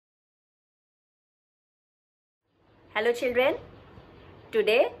Hello children,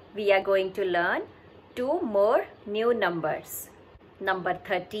 today we are going to learn two more new numbers, number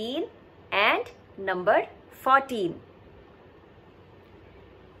 13 and number 14.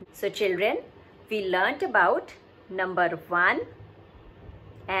 So children, we learnt about number 1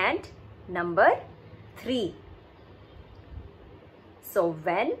 and number 3. So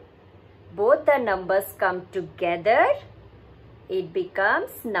when both the numbers come together, it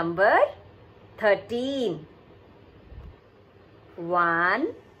becomes number 13. 1,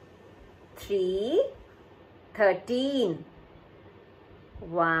 3, 13.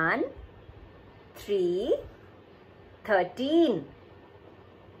 1, 3, 13.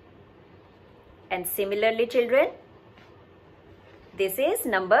 And similarly children, this is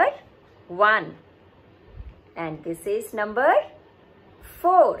number 1 and this is number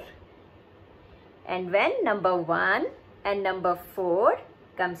 4. And when number 1 and number 4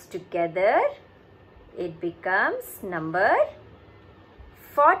 comes together, it becomes number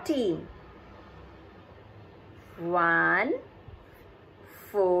 14. 1,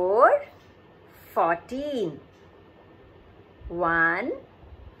 4, 14. 1,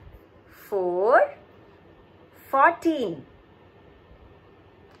 4, 14.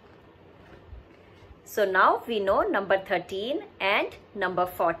 So now we know number 13 and number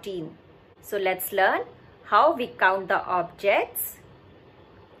 14. So let's learn how we count the objects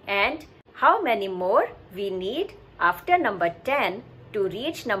and how many more we need after number 10 to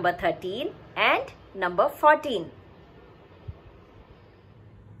reach number 13 and number 14.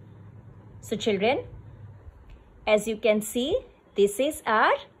 So children, as you can see, this is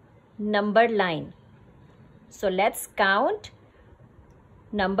our number line. So let's count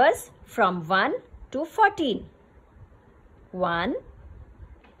numbers from 1 to 14. 1,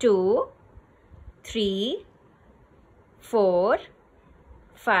 2, 3, 4,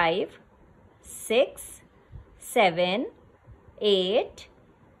 5, 6, 7, 8,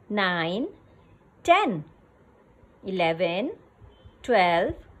 9, 10, 11,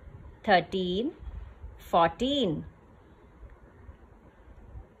 12, 13, 14.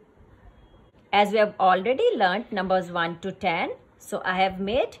 As we have already learnt numbers 1 to 10, so I have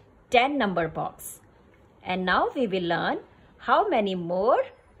made 10 number box. And now we will learn how many more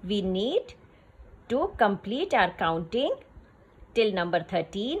we need to complete our counting till number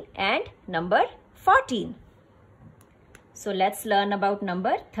 13 and number 14. So let's learn about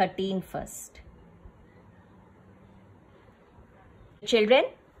number 13 first. Children,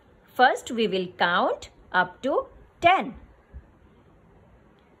 first we will count up to 10.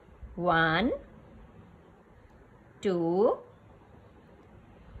 1, 2,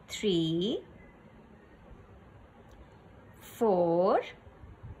 3, 4,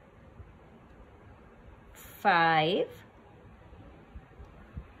 5,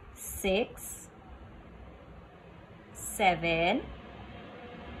 6, 7,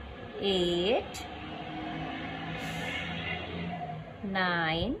 8,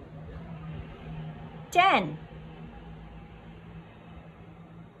 9, 10.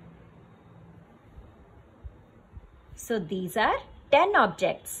 So these are 10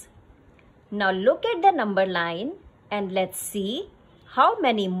 objects. Now look at the number line and let's see how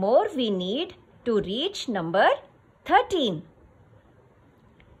many more we need to reach number 13.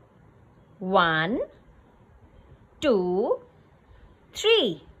 1, 2,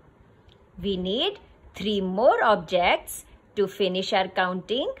 3. We need 3 more objects to finish our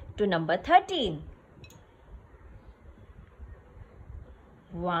counting to number 13.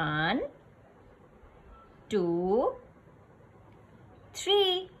 1, 2,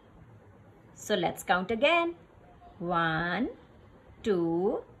 3. So let's count again. 1,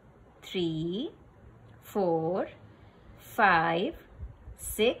 2, 3, 4, 5,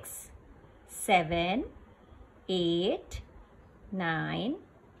 6, 7, 8, 9,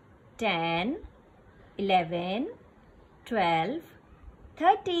 10, 11, 12,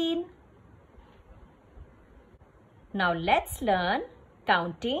 13. Now let's learn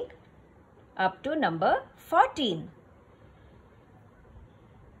counting up to number 14.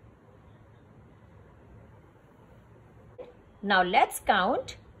 Now let's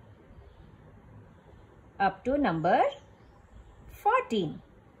count up to number 14.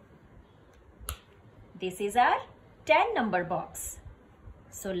 This is our 10 number box.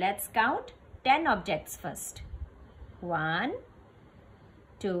 So let's count 10 objects first. 1,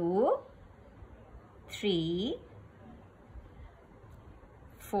 2, 3,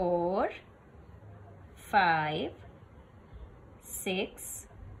 4, 5, 6,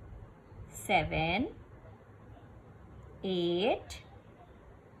 7, 8,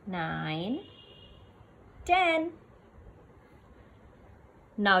 9, 10.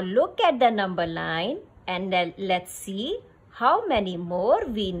 Now look at the number line And then let's see how many more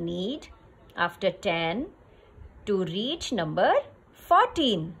we need after 10 to reach number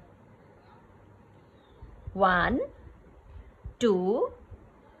 14. 1, 2,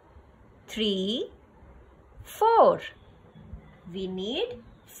 3, 4. We need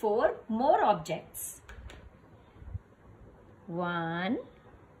 4 more objects. 1,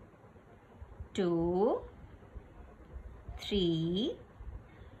 2, 3,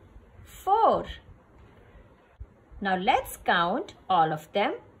 4. Now let's count all of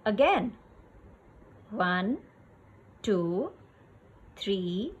them again. 1, 2,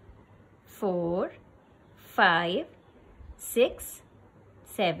 3, 4, 5, 6,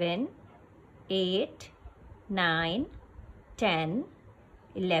 7, 8, 9, 10,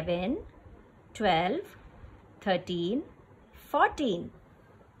 11, 12, 13, 14.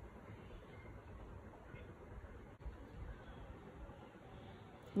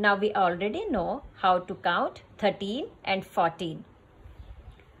 Now we already know how to count 13 and 14.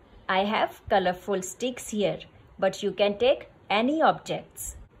 I have colorful sticks here, but you can take any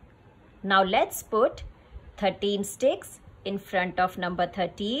objects. Now let's put 13 sticks in front of number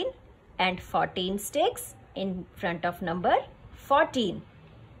 13 and 14 sticks in front of number 14.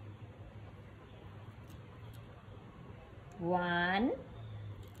 1,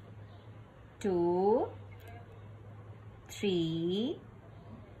 2, 3,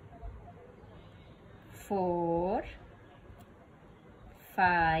 4,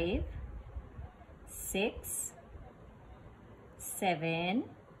 5, 6, 7,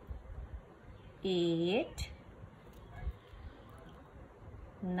 8,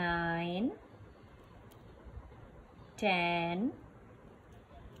 9, 10,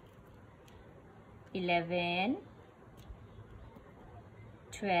 11,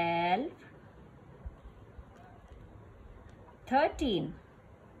 12, 13.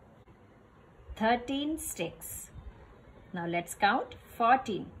 13 sticks. Now let's count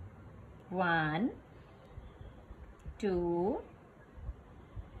 14. 1, 2,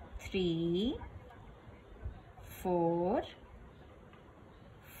 3, 4,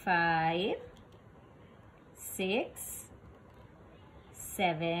 5, 6,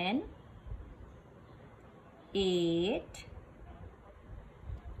 7, 8,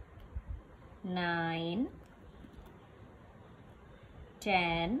 9,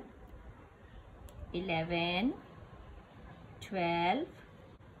 10, 11, 12,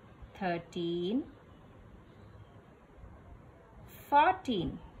 13,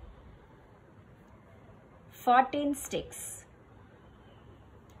 14. 14 sticks.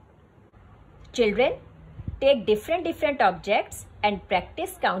 Children, take different objects and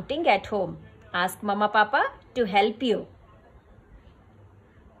practice counting at home. Ask Mama Papa to help you.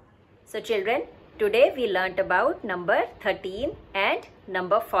 So children, today we learnt about number 13 and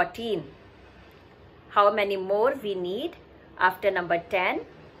number 14. How many more we need after number 10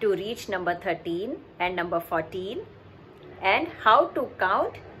 to reach number 13 and number 14, and how to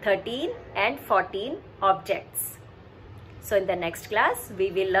count 13 and 14 objects. So in the next class,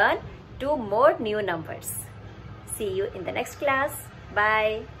 we will learn 2 more new numbers. See you in the next class.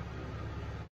 Bye.